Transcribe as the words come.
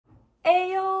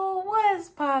Ayo, what's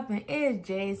poppin'? It's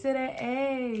J to the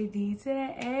A, D to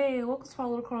the A. Welcome to my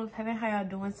little corner of heaven. How y'all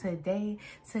doing today?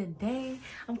 Today,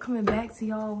 I'm coming back to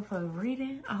y'all with a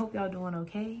reading. I hope y'all doing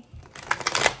okay.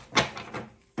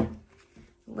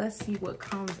 Let's see what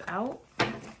comes out.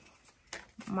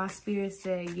 My spirit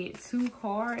said get 2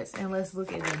 cards and let's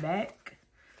look at the back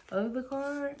of the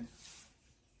card.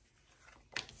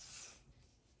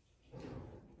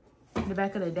 The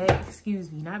back of the deck,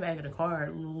 excuse me, not back of the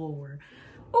card, Lord.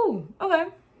 Ooh, okay.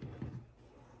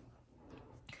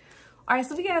 All right,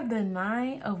 so we have the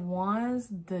 9 of Wands,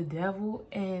 the Devil,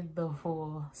 and the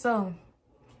Fool. So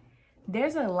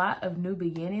there's a lot of new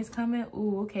beginnings coming.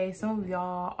 Ooh, okay, some of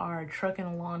y'all are trucking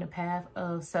along the path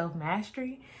of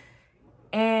self-mastery,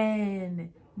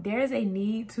 and there's a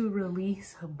need to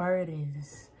release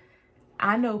burdens.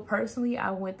 I know personally,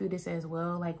 I went through this as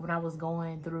well. Like when I was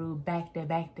going through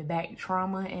back-to-back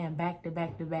trauma and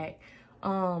back-to-back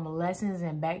lessons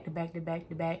and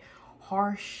back-to-back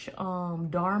harsh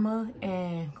dharma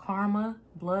and karma,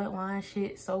 bloodline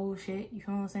shit, soul shit, you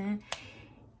feel what I'm saying?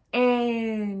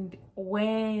 And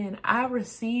when I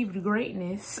received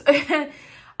greatness,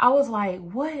 I was like,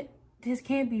 what? This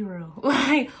can't be real.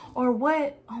 Like, or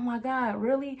what? Oh my God,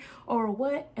 really? Or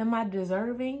what? Am I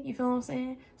deserving? You feel what I'm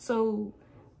saying? So,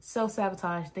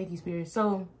 self-sabotage. Thank you, Spirit.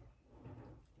 So,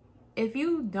 if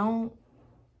you don't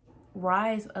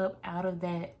rise up out of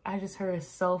that, I just heard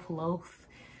self-loath,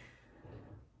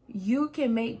 you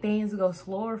can make things go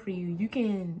slower for you. You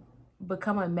can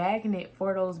become a magnet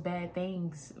for those bad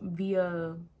things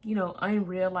via, you know,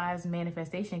 unrealized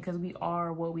manifestation, because we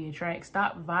are what we attract.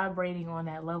 Stop vibrating on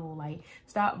that level. Like,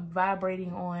 stop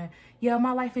vibrating on, yeah,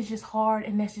 my life is just hard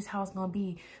and that's just how it's gonna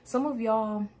be. Some of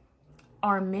y'all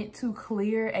are meant to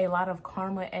clear a lot of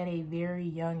karma at a very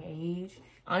young age.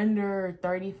 Under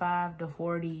 35 to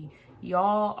 40,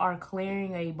 y'all are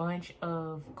clearing a bunch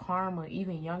of karma.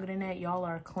 Even younger than that, y'all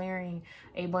are clearing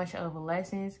a bunch of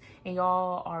lessons, and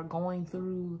y'all are going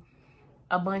through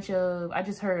a bunch of, I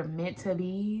just heard, meant to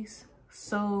be's.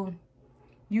 So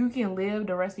you can live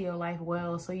the rest of your life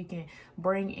well, so you can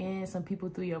bring in some people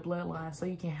through your bloodline, so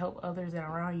you can help others that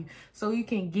are around you, so you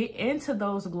can get into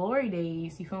those glory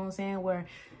days, you feel what I'm saying, where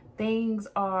things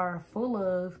are full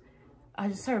of, I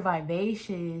just heard,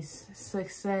 vivacious,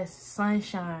 success,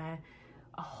 sunshine,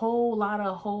 a whole lot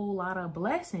of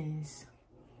blessings.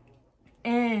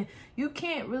 And you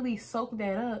can't really soak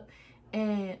that up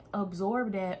and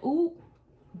absorb that. Ooh,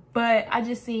 but I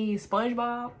just seen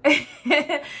SpongeBob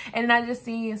and I just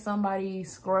seen somebody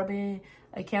scrubbing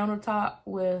a countertop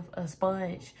with a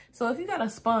sponge. So if you got a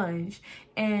sponge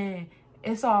and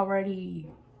it's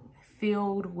already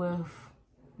filled with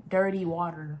dirty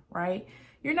water, right?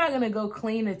 You're not gonna go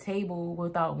clean a table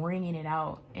without wringing it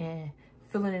out and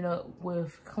filling it up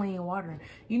with clean water.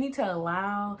 You need to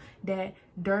allow that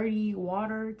dirty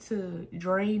water to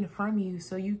drain from you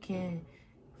so you can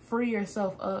free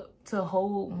yourself up to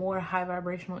hold more high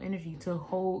vibrational energy, to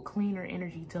hold cleaner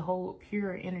energy, to hold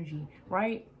pure energy,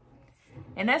 right?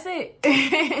 And that's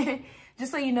it.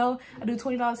 Just so you know, I do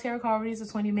 $20 tarot card readings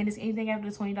for 20 minutes. Anything after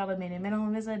the $20 minute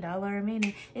minimum is $1 a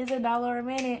minute. It's $1 a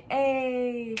minute.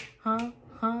 Hey,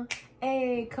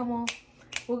 hey, come on.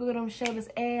 We'll go to them shoulders.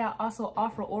 Hey, I also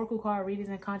offer oracle card readings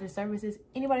and conscious services.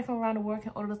 Anybody from around the world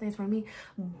can order those things from me.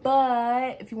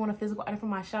 But if you want a physical item from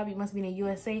my shop, you must be in the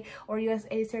USA or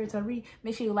USA territory.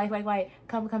 Make sure you like,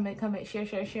 comment,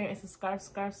 share, and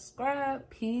subscribe.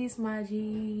 Peace, my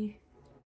G.